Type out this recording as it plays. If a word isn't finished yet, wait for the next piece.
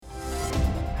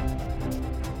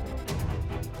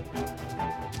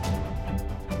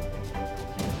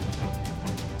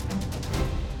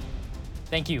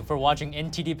Thank you for watching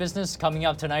NTD Business. Coming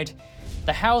up tonight,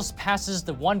 the House passes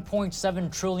the $1.7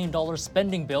 trillion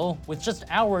spending bill with just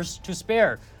hours to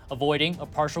spare, avoiding a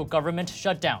partial government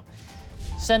shutdown.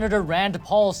 Senator Rand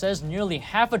Paul says nearly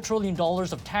 $500 billion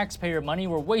of taxpayer money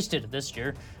were wasted this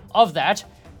year. Of that,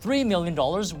 $3 million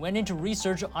went into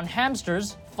research on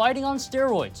hamsters fighting on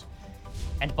steroids.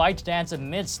 And ByteDance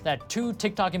admits that 2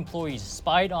 TikTok employees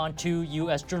spied on 2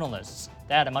 U.S. journalists.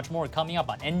 That and much more coming up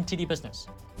on NTD Business.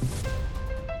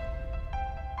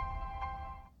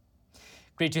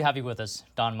 Great to have you with us,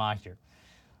 Don Ma here.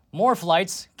 More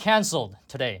flights canceled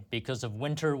today because of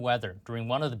winter weather during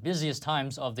one of the busiest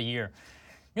times of the year.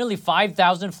 Nearly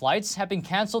 5,000 flights have been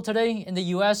canceled today in the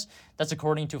U.S. That's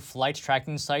according to flight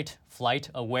tracking site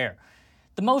FlightAware.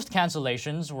 The most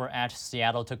cancellations were at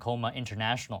Seattle-Tacoma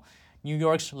International, New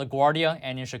York's LaGuardia,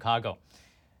 and in Chicago.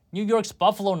 New York's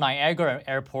Buffalo Niagara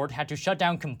Airport had to shut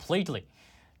down completely.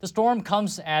 The storm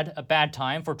comes at a bad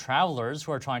time for travelers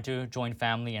who are trying to join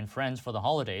family and friends for the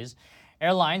holidays.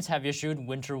 Airlines have issued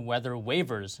winter weather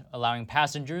waivers, allowing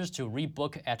passengers to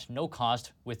rebook at no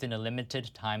cost within a limited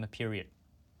time period.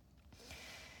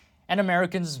 And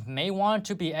Americans may want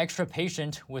to be extra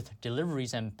patient with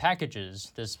deliveries and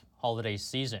packages this holiday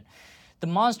season. The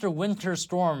monster winter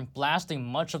storm blasting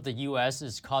much of the U.S.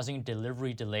 is causing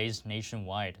delivery delays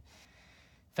nationwide.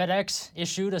 FedEx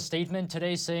issued a statement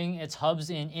today saying its hubs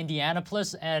in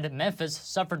Indianapolis and Memphis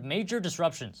suffered major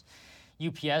disruptions.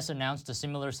 UPS announced a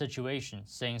similar situation,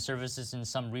 saying services in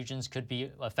some regions could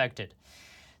be affected.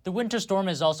 The winter storm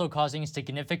is also causing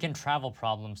significant travel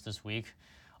problems this week.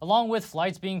 Along with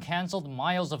flights being canceled,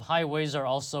 miles of highways are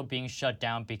also being shut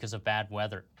down because of bad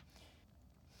weather.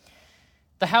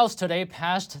 The House today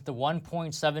passed the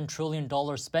 $1.7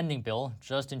 trillion spending bill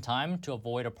just in time to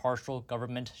avoid a partial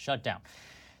government shutdown.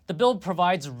 The bill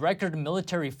provides record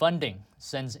military funding,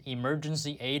 sends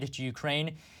emergency aid to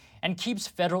Ukraine, and keeps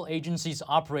federal agencies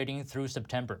operating through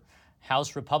September.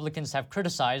 House Republicans have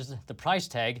criticized the price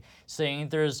tag, saying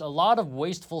there's a lot of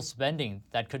wasteful spending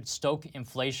that could stoke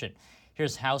inflation.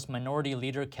 Here's House Minority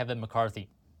Leader Kevin McCarthy.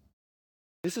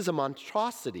 This is a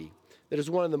monstrosity that is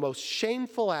one of the most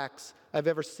shameful acts I've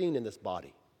ever seen in this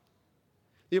body.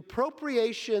 The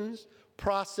appropriations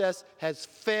process has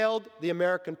failed the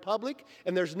American public,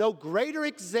 and there's no greater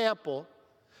example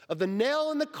of the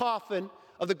nail in the coffin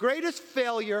of the greatest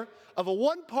failure of a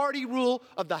one-party rule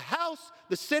of the House,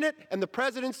 the Senate, and the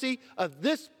presidency of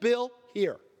this bill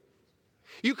here.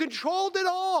 You controlled it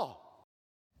all.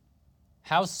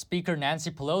 House Speaker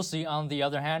Nancy Pelosi, on the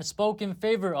other hand, spoke in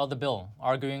favor of the bill,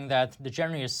 arguing that the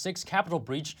January 6 Capitol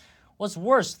breach was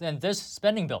worse than this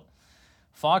spending bill.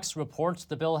 Fox reports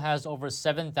the bill has over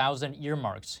 7,000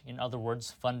 earmarks, in other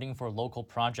words, funding for local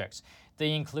projects.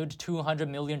 They include $200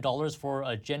 million for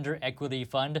a gender equity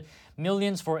fund,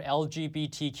 millions for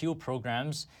LGBTQ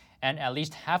programs, and at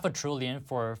least $500 billion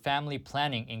for family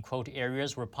planning in, quote,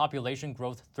 areas where population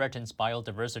growth threatens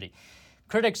biodiversity.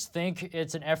 Critics think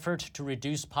it's an effort to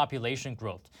reduce population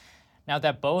growth. Now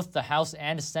that both the House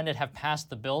and Senate have passed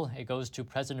the bill, it goes to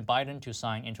President Biden to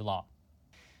sign into law.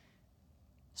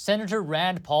 Senator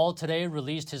Rand Paul today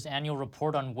released his annual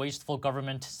report on wasteful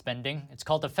government spending. It's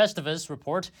called the Festivus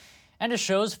Report, and it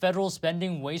shows federal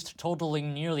spending waste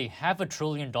totaling nearly $500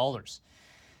 billion.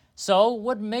 So,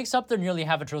 what makes up the nearly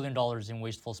 $500 billion in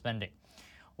wasteful spending?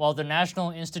 Well, the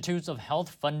National Institutes of Health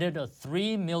funded a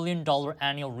 $3 million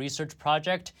annual research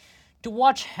project to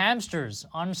watch hamsters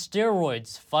on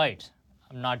steroids fight.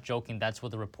 I'm not joking, that's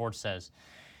what the report says.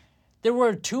 There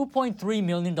were $2.3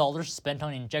 million spent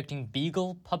on injecting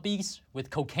beagle puppies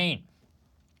with cocaine.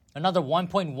 Another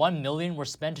 $1.1 million were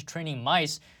spent training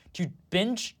mice to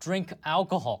binge drink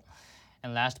alcohol.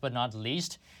 And last but not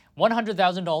least,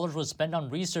 $100,000 was spent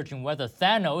on researching whether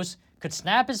Thanos could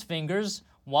snap his fingers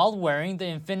while wearing the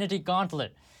Infinity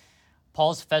Gauntlet.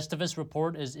 Paul's Festivus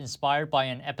report is inspired by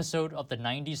an episode of the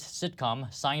 90s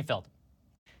sitcom Seinfeld.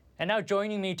 And now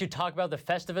joining me to talk about the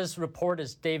Festivus report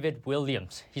is David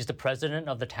Williams. He's the president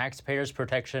of the Taxpayers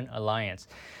Protection Alliance.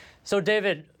 So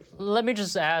David, let me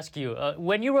just ask you,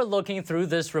 when you were looking through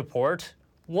this report,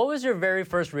 what was your very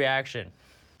first reaction?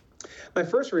 My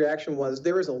first reaction was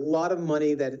there is a lot of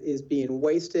money that is being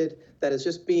wasted, that is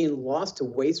just being lost to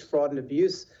waste, fraud, and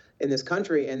abuse in this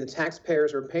country, and the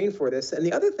taxpayers are paying for this. And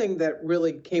the other thing that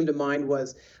really came to mind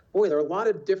was, boy, there are a lot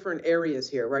of different areas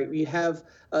here, right? We have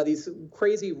these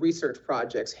crazy research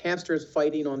projects, hamsters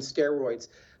fighting on steroids.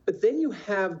 But then you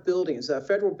have buildings,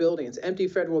 federal buildings, empty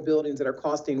federal buildings that are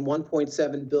costing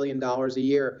 $1.7 billion a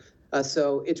year.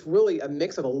 So it's really a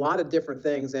mix of a lot of different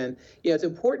things. And it's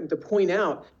important to point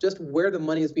out just where the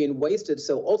money is being wasted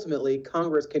so ultimately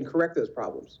Congress can correct those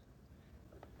problems.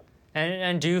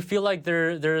 And do you feel like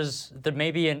there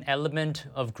may be an element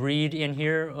of greed in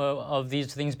here of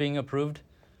these things being approved?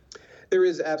 There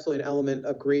is absolutely an element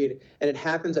of greed, and it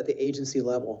happens at the agency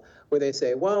level where they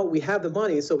say, well, we have the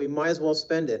money, so we might as well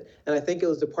spend it. And I think it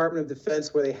was Department of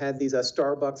Defense where they had these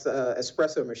Starbucks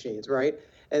espresso machines, right?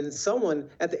 And someone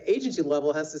at the agency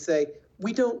level has to say,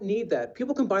 we don't need that.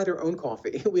 People can buy their own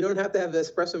coffee. We don't have to have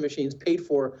espresso machines paid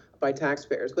for by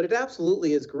taxpayers. But it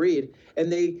absolutely is greed.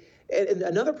 And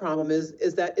another problem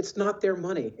is that it's not their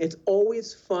money. It's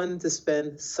always fun to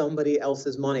spend somebody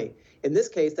else's money. In this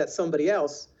case, that's somebody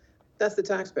else. That's the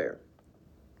taxpayer.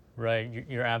 Right,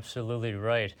 you're absolutely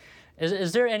right.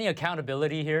 Is there any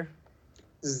accountability here?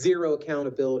 Zero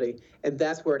accountability, and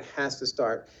that's where it has to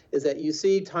start, is that you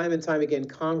see time and time again,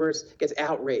 Congress gets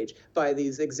outraged by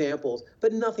these examples,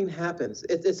 but nothing happens.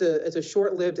 It's a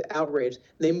short-lived outrage.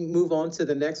 They move on to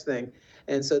the next thing,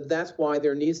 and so that's why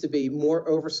there needs to be more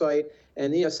oversight.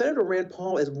 And Senator Rand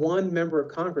Paul is one member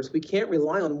of Congress. We can't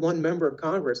rely on one member of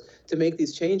Congress to make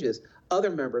these changes. Other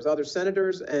members, other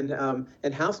senators and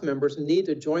House members need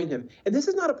to join him. And this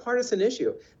is not a partisan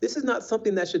issue. This is not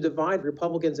something that should divide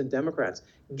Republicans and Democrats.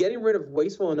 Getting rid of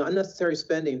wasteful and unnecessary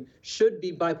spending should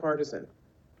be bipartisan.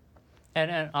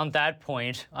 And on that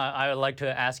point, I would like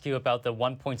to ask you about the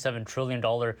 $1.7 trillion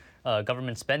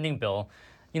government spending bill.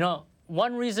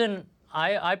 One reason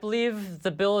I believe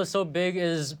the bill is so big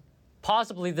is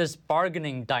possibly this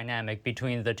bargaining dynamic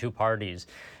between the two parties.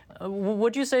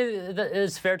 Would you say that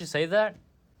it's fair to say that?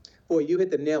 Boy, you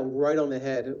hit the nail right on the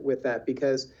head with that,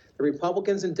 because the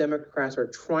Republicans and Democrats are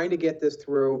trying to get this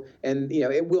through, and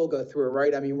it will go through,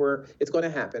 right? I mean, it's going to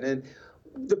happen. And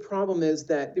the problem is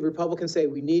that the Republicans say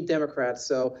we need Democrats,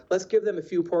 so let's give them a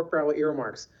few pork barrel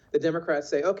earmarks. The Democrats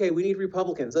say, okay, we need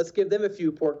Republicans. Let's give them a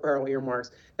few pork barrel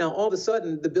earmarks. Now, all of a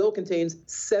sudden, the bill contains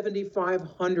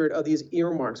 7,500 of these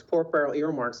earmarks, pork barrel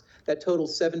earmarks, that total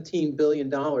 $17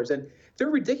 billion. And they're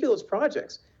ridiculous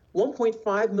projects.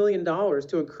 $1.5 million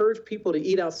to encourage people to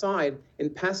eat outside in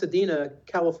Pasadena,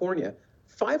 California.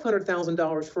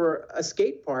 $500,000 for a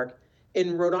skate park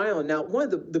in Rhode Island. Now, one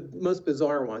of the most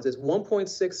bizarre ones is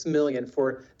 $1.6 million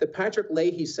for the Patrick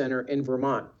Leahy Center in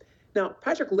Vermont. Now,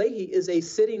 Patrick Leahy is a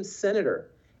sitting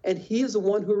senator, and he is the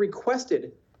one who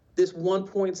requested this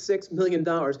 $1.6 million.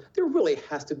 There really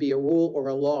has to be a rule or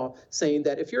a law saying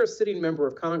that if you're a sitting member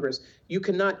of Congress, you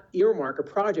cannot earmark a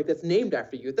project that's named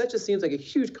after you. That just seems like a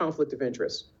huge conflict of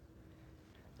interest.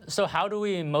 So how do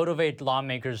we motivate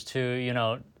lawmakers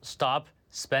to, stop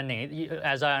spending?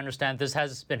 As I understand, this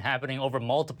has been happening over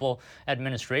multiple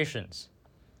administrations.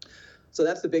 So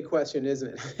that's the big question,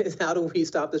 isn't it? Is how do we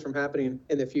stop this from happening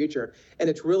in the future? And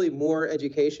it's really more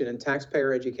education and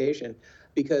taxpayer education,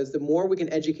 because the more we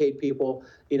can educate people,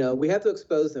 we have to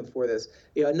expose them for this.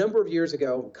 A number of years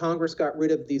ago, Congress got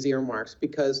rid of these earmarks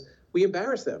because we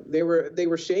embarrassed them. They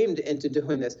were shamed into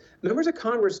doing this. Members of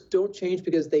Congress don't change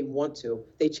because they want to.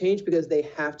 They change because they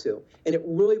have to. And it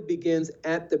really begins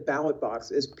at the ballot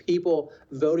box, as people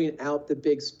voting out the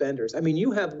big spenders. I mean,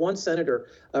 you have one senator,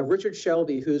 Richard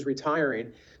Shelby, who's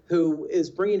retiring, who is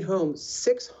bringing home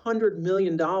 $600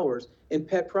 million in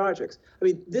pet projects. I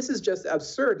mean, this is just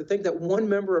absurd to think that one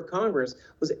member of Congress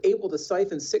was able to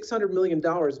siphon $600 million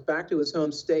back to his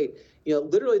home state,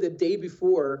 literally the day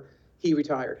before he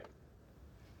retired.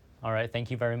 All right. Thank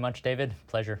you very much, David.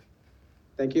 Pleasure.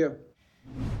 Thank you.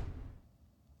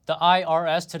 The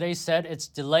IRS today said it's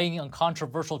delaying a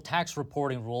controversial tax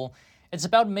reporting rule. It's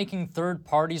about making third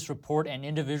parties report an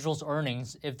individual's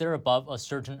earnings if they're above a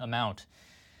certain amount.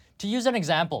 To use an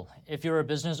example, if you're a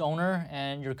business owner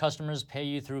and your customers pay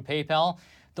you through PayPal,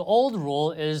 the old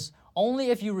rule is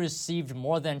only if you received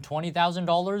more than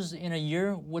 $20,000 in a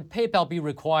year would PayPal be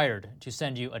required to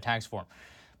send you a tax form.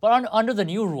 But under the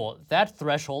new rule, that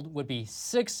threshold would be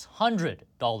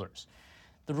 $600.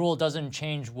 The rule doesn't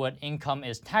change what income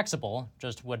is taxable,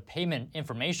 just what payment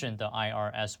information the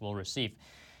IRS will receive.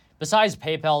 Besides,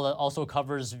 PayPal also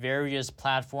covers various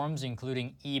platforms,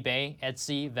 including eBay,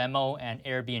 Etsy, Venmo, and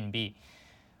Airbnb.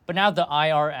 But now the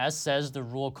IRS says the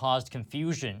rule caused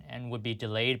confusion and would be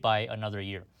delayed by another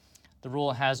year. The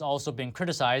rule has also been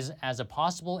criticized as a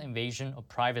possible invasion of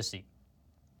privacy.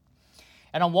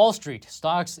 And on Wall Street,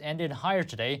 stocks ended higher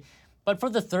today, but for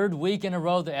the third week in a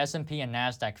row, the S&P and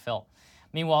NASDAQ fell.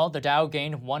 Meanwhile, the Dow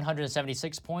gained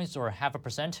 176 points, or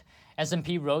 0.5%.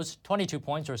 S&P rose 22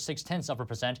 points, or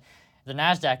 0.6%. The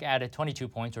NASDAQ added 22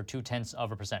 points, or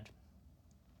 0.2%.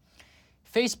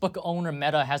 Facebook owner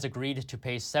Meta has agreed to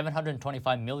pay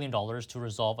 $725 million to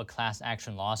resolve a class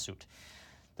action lawsuit.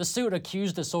 The suit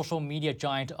accused the social media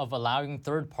giant of allowing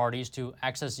third parties to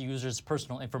access users'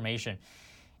 personal information.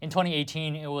 In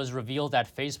 2018, it was revealed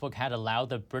that Facebook had allowed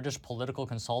the British political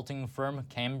consulting firm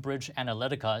Cambridge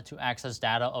Analytica to access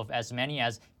data of as many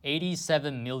as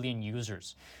 87 million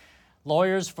users.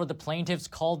 Lawyers for the plaintiffs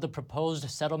called the proposed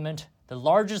settlement the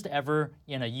largest ever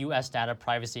in a U.S. data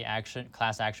privacy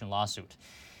class action lawsuit.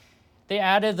 They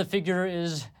added the figure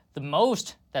is the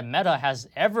most that Meta has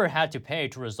ever had to pay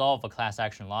to resolve a class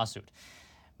action lawsuit.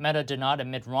 Meta did not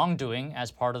admit wrongdoing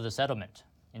as part of the settlement.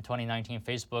 In 2019,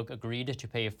 Facebook agreed to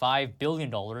pay $5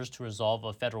 billion to resolve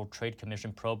a Federal Trade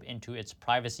Commission probe into its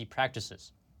privacy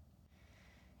practices.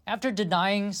 After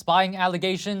denying spying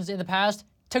allegations in the past,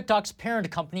 TikTok's parent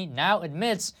company now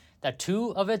admits that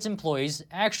 2 of its employees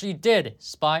actually did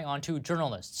spy on 2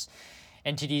 journalists.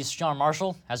 NTD's Sean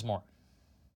Marshall has more.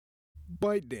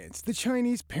 ByteDance, the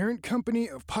Chinese parent company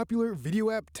of popular video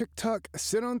app TikTok,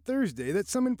 said on Thursday that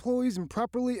some employees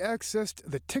improperly accessed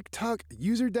the TikTok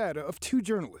user data of 2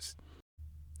 journalists.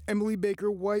 Emily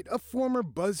Baker White, a former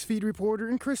BuzzFeed reporter,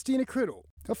 and Christina Criddle,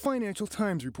 a Financial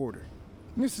Times reporter.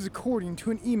 This is according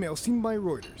to an email seen by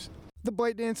Reuters. The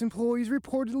ByteDance employees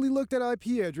reportedly looked at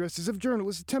IP addresses of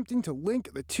journalists attempting to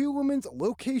link the 2 women's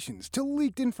locations to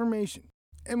leaked information.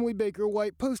 Emily Baker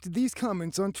White posted these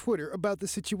comments on Twitter about the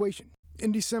situation.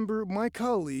 In December, my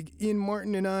colleague Ian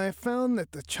Martin and I found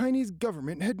that the Chinese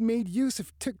government had made use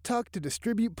of TikTok to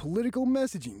distribute political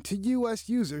messaging to U.S.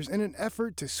 users in an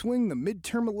effort to swing the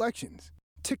midterm elections.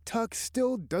 TikTok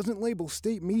still doesn't label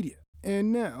state media.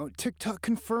 And now, TikTok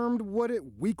confirmed what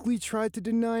it weekly tried to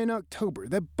deny in October,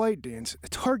 that ByteDance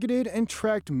targeted and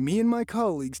tracked me and my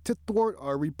colleagues to thwart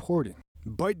our reporting.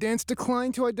 ByteDance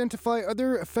declined to identify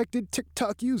other affected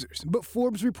TikTok users, but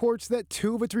Forbes reports that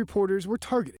 2 of its reporters were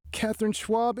targeted, Catherine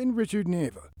Schwab and Richard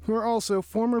Neva, who are also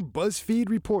former BuzzFeed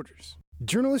reporters.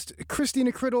 Journalist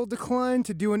Christina Criddle declined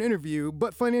to do an interview,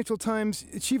 but Financial Times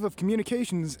Chief of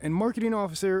Communications and Marketing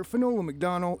Officer Finola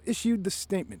McDonnell issued the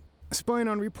statement. Spying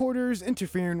on reporters,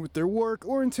 interfering with their work,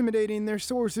 or intimidating their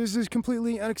sources is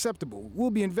completely unacceptable.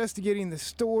 We'll be investigating this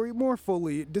story more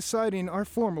fully, deciding our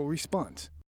formal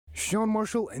response. Sean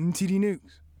Marshall, NTD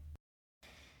News.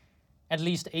 At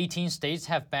least 18 states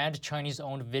have banned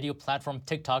Chinese-owned video platform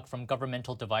TikTok from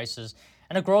governmental devices,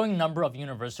 and a growing number of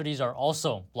universities are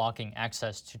also blocking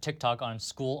access to TikTok on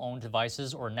school-owned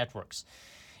devices or networks,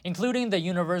 including the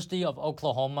University of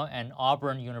Oklahoma and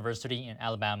Auburn University in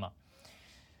Alabama.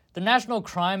 The National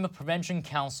Crime Prevention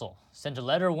Council sent a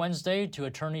letter Wednesday to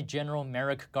Attorney General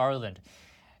Merrick Garland.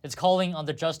 It's calling on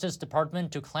the Justice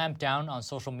Department to clamp down on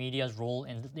social media's role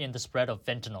in the spread of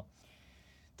fentanyl.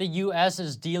 The U.S.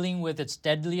 is dealing with its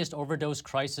deadliest overdose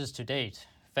crisis to date.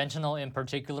 Fentanyl in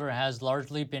particular has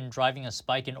largely been driving a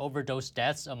spike in overdose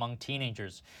deaths among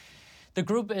teenagers. The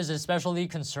group is especially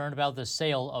concerned about the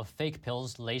sale of fake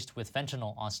pills laced with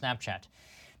fentanyl on Snapchat.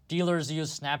 Dealers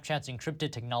use Snapchat's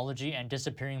encrypted technology and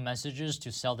disappearing messages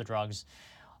to sell the drugs.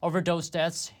 Overdose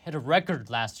deaths hit a record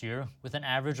last year, with an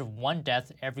average of 1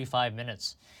 death every 5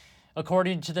 minutes.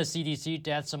 According to the CDC,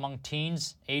 deaths among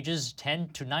teens ages 10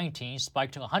 to 19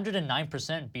 spiked to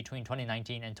 109% between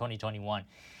 2019 and 2021.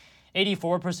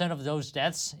 84% of those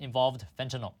deaths involved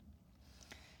fentanyl.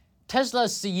 Tesla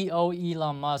CEO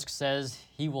Elon Musk says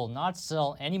he will not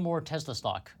sell any more Tesla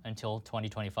stock until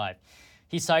 2025.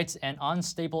 He cites an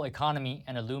unstable economy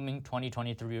and a looming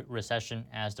 2023 recession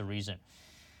as the reason.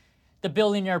 The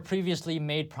billionaire previously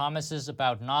made promises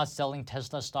about not selling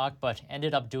Tesla stock, but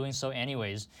ended up doing so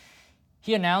anyways.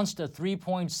 He announced a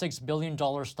 $3.6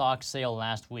 billion stock sale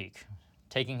last week,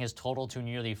 taking his total to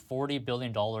nearly $40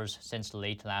 billion since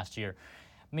late last year.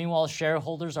 Meanwhile,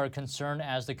 shareholders are concerned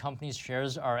as the company's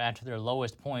shares are at their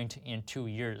lowest point in 2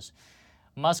 years.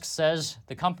 Musk says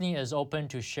the company is open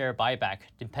to share buyback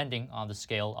depending on the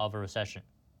scale of a recession.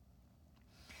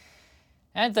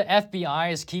 And the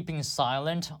FBI is keeping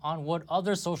silent on what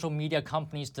other social media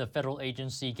companies the federal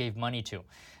agency gave money to.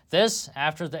 This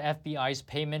after the FBI's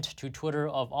payment to Twitter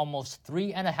of almost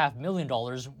 $3.5 million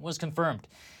was confirmed.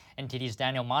 NTD's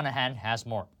Daniel Monahan has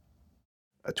more.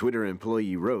 A Twitter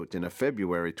employee wrote in a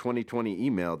February 2020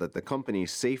 email that the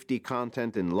company's Safety,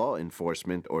 Content, and Law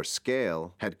Enforcement, or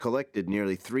SCALE, had collected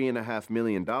nearly $3.5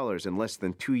 million in less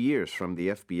than 2 years from the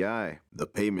FBI. The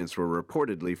payments were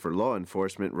reportedly for law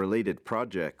enforcement-related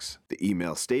projects. The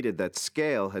email stated that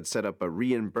SCALE had set up a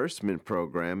reimbursement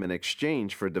program in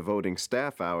exchange for devoting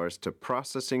staff hours to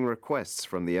processing requests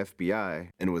from the FBI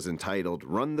and was entitled,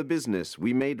 "Run the Business,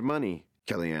 We Made Money."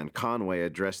 Kellyanne Conway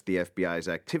addressed the FBI's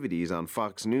activities on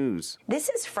Fox News. This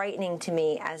is frightening to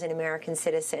me as an American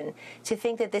citizen to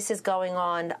think that this is going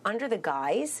on under the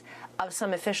guise of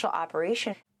some official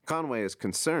operation. Conway is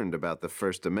concerned about the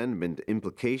First Amendment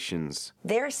implications.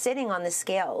 They're sitting on the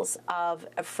scales of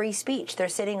free speech. They're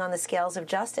sitting on the scales of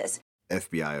justice.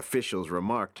 FBI officials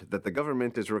remarked that the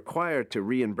government is required to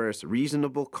reimburse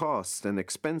reasonable costs and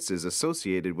expenses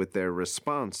associated with their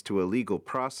response to a legal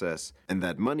process, and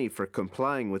that money for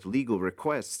complying with legal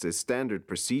requests is standard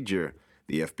procedure.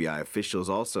 The FBI officials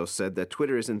also said that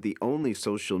Twitter isn't the only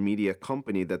social media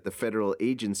company that the federal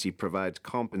agency provides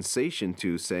compensation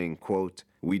to, saying, quote,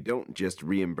 "We don't just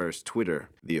reimburse Twitter."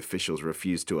 The officials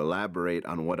refused to elaborate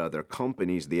on what other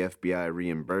companies the FBI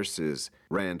reimburses.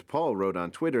 Rand Paul wrote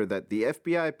on Twitter that the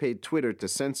FBI paid Twitter to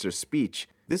censor speech.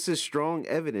 This is strong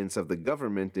evidence of the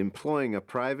government employing a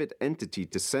private entity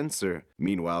to censor.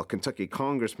 Meanwhile, Kentucky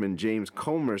Congressman James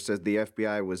Comer says the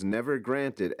FBI was never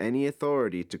granted any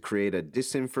authority to create a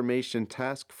disinformation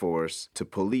task force to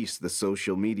police the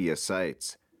social media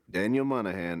sites. Daniel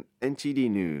Monahan, NTD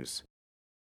News.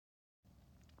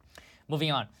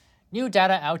 Moving on. New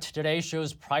data out today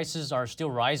shows prices are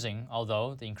still rising,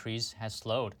 although the increase has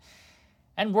slowed.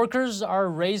 And workers are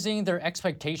raising their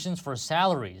expectations for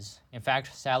salaries. In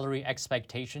fact, salary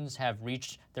expectations have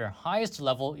reached their highest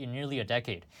level in nearly a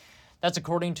decade. That's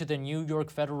according to the New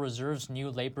York Federal Reserve's new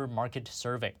labor market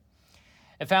survey.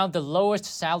 It found the lowest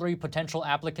salary potential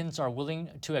applicants are willing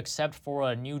to accept for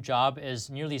a new job is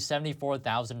nearly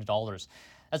 $74,000.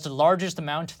 That's the largest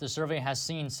amount the survey has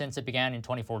seen since it began in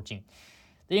 2014.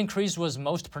 The increase was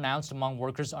most pronounced among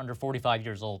workers under 45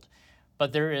 years old.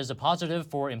 But there is a positive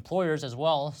for employers as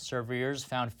well. Surveyors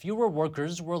found fewer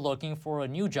workers were looking for a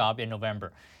new job in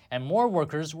November, and more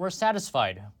workers were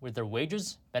satisfied with their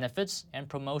wages, benefits, and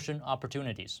promotion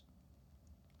opportunities.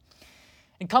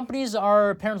 And companies are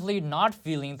apparently not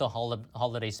feeling the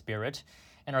holiday spirit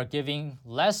and are giving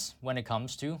less when it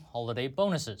comes to holiday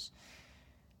bonuses.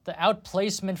 The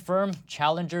outplacement firm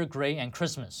Challenger, Gray &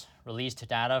 Christmas released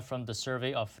data from the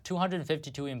survey of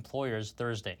 252 employers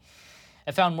Thursday.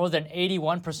 It found more than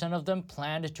 81% of them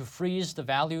planned to freeze the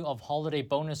value of holiday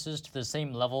bonuses to the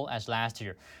same level as last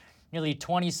year. Nearly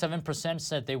 27%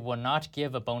 said they would not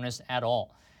give a bonus at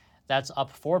all. That's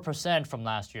up 4% from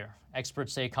last year.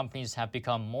 Experts say companies have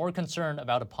become more concerned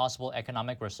about a possible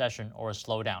economic recession or a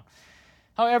slowdown.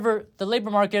 However, the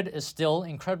labor market is still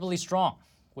incredibly strong,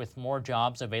 with more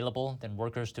jobs available than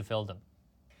workers to fill them.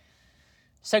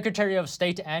 Secretary of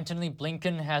State Antony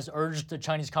Blinken has urged the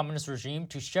Chinese Communist regime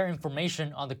to share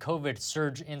information on the COVID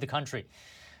surge in the country.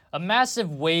 A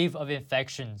massive wave of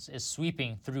infections is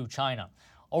sweeping through China,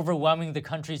 overwhelming the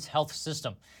country's health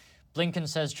system. Blinken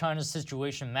says China's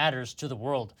situation matters to the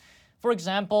world. For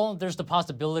example, there's the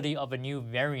possibility of a new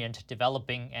variant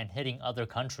developing and hitting other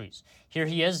countries. Here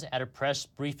he is at a press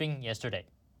briefing yesterday.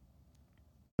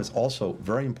 It's also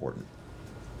very important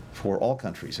for all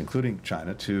countries, including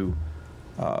China, to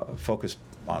focus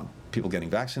on people getting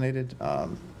vaccinated,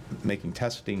 making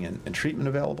testing and treatment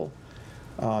available,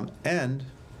 and,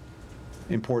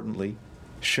 importantly,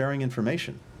 sharing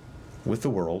information with the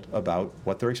world about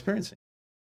what they're experiencing.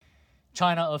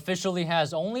 China officially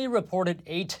has only reported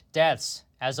 8 deaths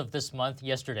as of this month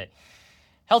yesterday.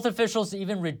 Health officials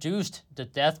even reduced the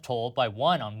death toll by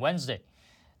 1 on Wednesday.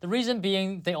 The reason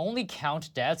being they only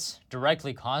count deaths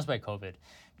directly caused by COVID.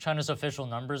 China's official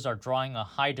numbers are drawing a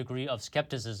high degree of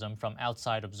skepticism from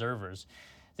outside observers.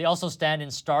 They also stand in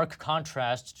stark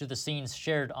contrast to the scenes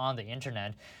shared on the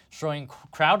internet, showing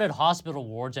crowded hospital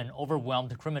wards and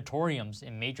overwhelmed crematoriums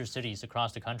in major cities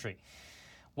across the country.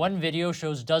 One video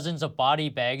shows dozens of body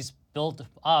bags built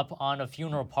up on a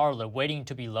funeral parlor waiting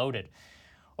to be loaded.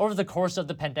 Over the course of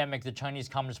the pandemic, the Chinese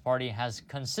Communist Party has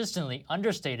consistently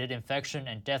understated infection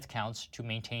and death counts to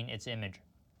maintain its image.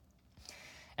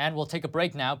 And we'll take a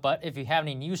break now, but if you have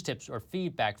any news tips or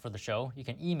feedback for the show, you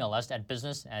can email us at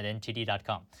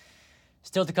business@ntd.com.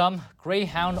 Still to come,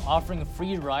 Greyhound offering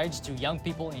free rides to young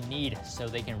people in need so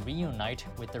they can reunite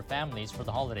with their families for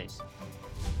the holidays.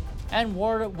 And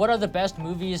what are the best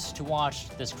movies to watch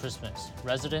this Christmas?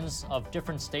 Residents of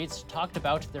different states talked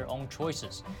about their own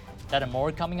choices. That and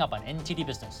more coming up on NTD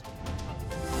Business.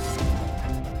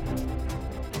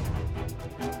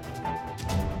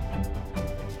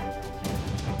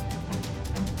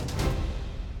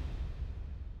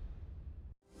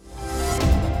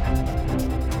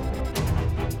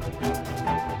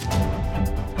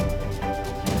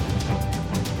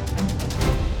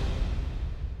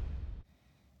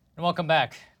 Welcome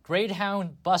back.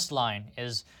 Greyhound Bus Line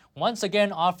is once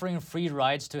again offering free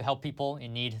rides to help people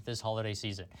in need this holiday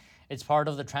season. It's part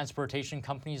of the transportation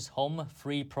company's Home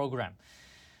Free program.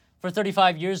 For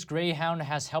 35 years, Greyhound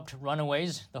has helped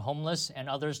runaways, the homeless, and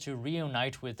others to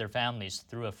reunite with their families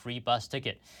through a free bus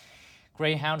ticket.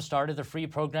 Greyhound started the free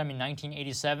program in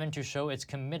 1987 to show its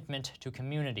commitment to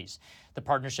communities. The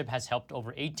partnership has helped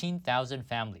over 18,000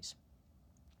 families.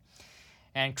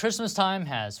 And Christmas time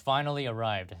has finally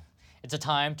arrived. It's a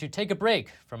time to take a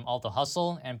break from all the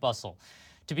hustle and bustle,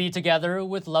 to be together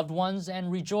with loved ones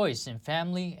and rejoice in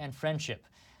family and friendship.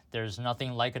 There's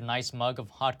nothing like a nice mug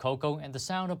of hot cocoa and the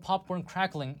sound of popcorn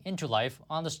crackling into life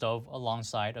on the stove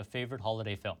alongside a favorite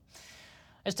holiday film.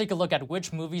 Let's take a look at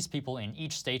which movies people in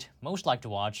each state most like to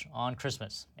watch on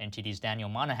Christmas. NTD's Daniel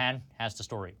Monahan has the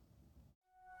story.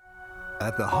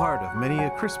 At the heart of many a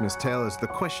Christmas tale is the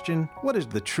question, what is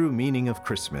the true meaning of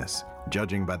Christmas?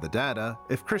 Judging by the data,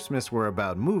 if Christmas were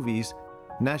about movies,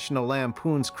 National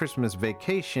Lampoon's Christmas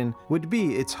Vacation would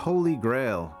be its holy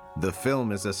grail. The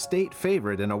film is a state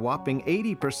favorite in a whopping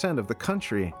 80% of the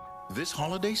country. This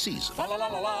holiday season,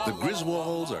 the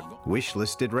Griswolds are...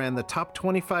 Wishlisted ran the top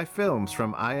 25 films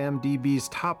from IMDb's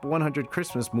top 100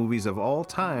 Christmas movies of all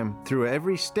time through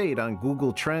every state on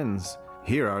Google Trends.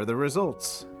 Here are the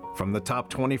results. From the top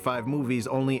 25 movies,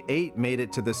 only 8 made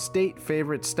it to the state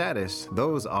favorite status.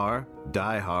 Those are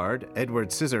Die Hard, Edward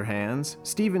Scissorhands,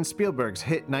 Steven Spielberg's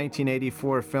hit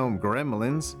 1984 film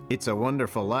Gremlins, It's a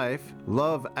Wonderful Life,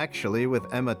 Love Actually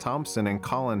with Emma Thompson and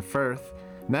Colin Firth,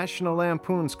 National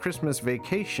Lampoon's Christmas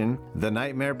Vacation, The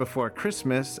Nightmare Before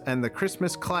Christmas, and the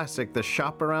Christmas classic The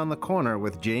Shop Around the Corner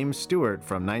with James Stewart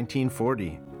from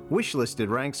 1940. Wishlisted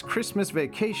ranks Christmas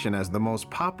Vacation as the most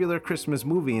popular Christmas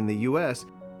movie in the U.S.,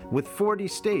 with 40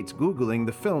 states Googling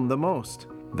the film the most.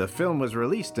 The film was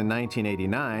released in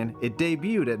 1989. It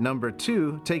debuted at number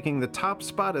 2, taking the top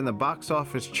spot in the box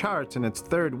office charts in its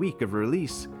 3rd week of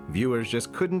release. Viewers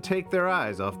just couldn't take their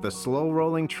eyes off the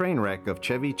slow-rolling train wreck of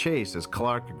Chevy Chase as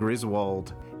Clark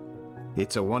Griswold.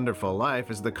 It's a Wonderful Life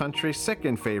is the country's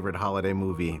 2nd favorite holiday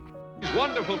movie. These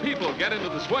wonderful people get into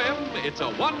the swim. It's a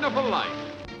wonderful life.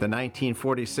 The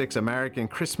 1946 American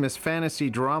Christmas fantasy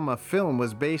drama film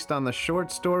was based on the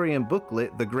short story and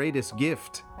booklet The Greatest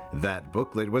Gift. That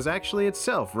booklet was actually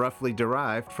itself roughly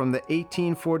derived from the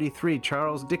 1843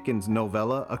 Charles Dickens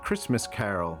novella A Christmas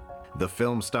Carol. The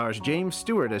film stars James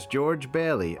Stewart as George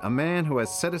Bailey, a man who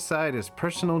has set aside his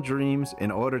personal dreams in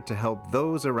order to help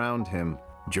those around him.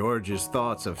 George's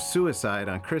thoughts of suicide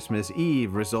on Christmas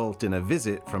Eve result in a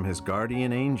visit from his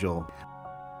guardian angel.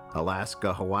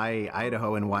 Alaska, Hawaii,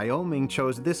 Idaho, and Wyoming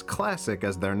chose this classic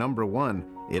as their number 1.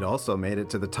 It also made it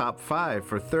to the top 5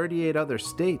 for 38 other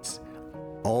states.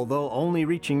 Although only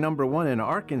reaching number 1 in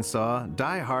Arkansas,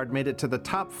 Die Hard made it to the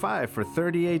top 5 for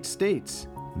 38 states.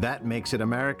 That makes it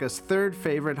America's 3rd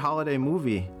favorite holiday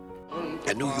movie.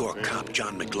 A New York cop,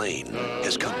 John McClane,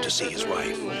 has come to see his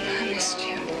wife. I missed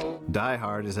you. Die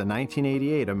Hard is a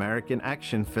 1988 American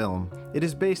action film. It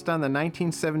is based on the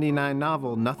 1979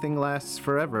 novel Nothing Lasts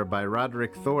Forever by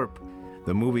Roderick Thorpe.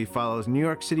 The movie follows New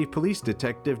York City police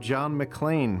detective John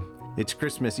McClane. It's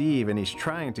Christmas Eve and he's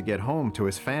trying to get home to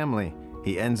his family.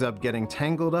 He ends up getting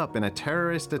tangled up in a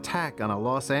terrorist attack on a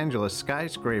Los Angeles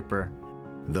skyscraper.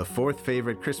 The 4th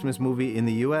favorite Christmas movie in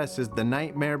the U.S. is The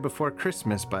Nightmare Before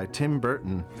Christmas by Tim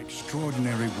Burton. An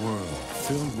extraordinary world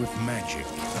filled with magic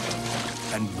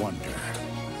and wonder.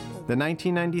 The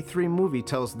 1993 movie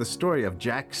tells the story of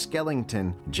Jack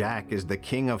Skellington. Jack is the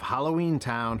king of Halloween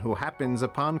Town who happens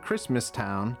upon Christmas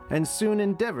Town and soon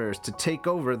endeavors to take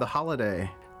over the holiday.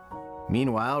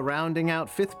 Meanwhile, rounding out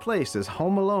 5th place is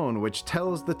Home Alone, which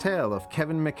tells the tale of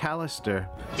Kevin McAllister.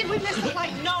 Did we miss the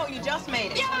flight? No, you just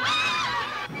made it. Yeah!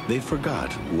 They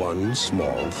forgot one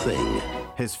small thing.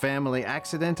 His family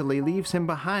accidentally leaves him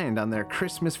behind on their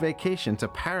Christmas vacation to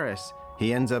Paris.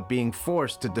 He ends up being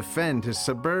forced to defend his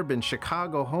suburban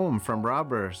Chicago home from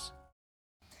robbers.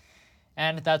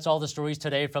 And that's all the stories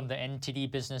today from the NTD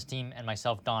business team and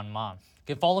myself, Don Ma. You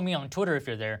can follow me on Twitter if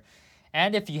you're there.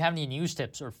 And if you have any news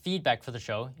tips or feedback for the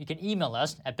show, you can email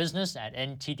us at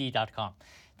business@ntd.com.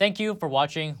 Thank you for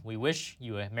watching. We wish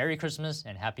you a Merry Christmas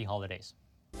and Happy Holidays.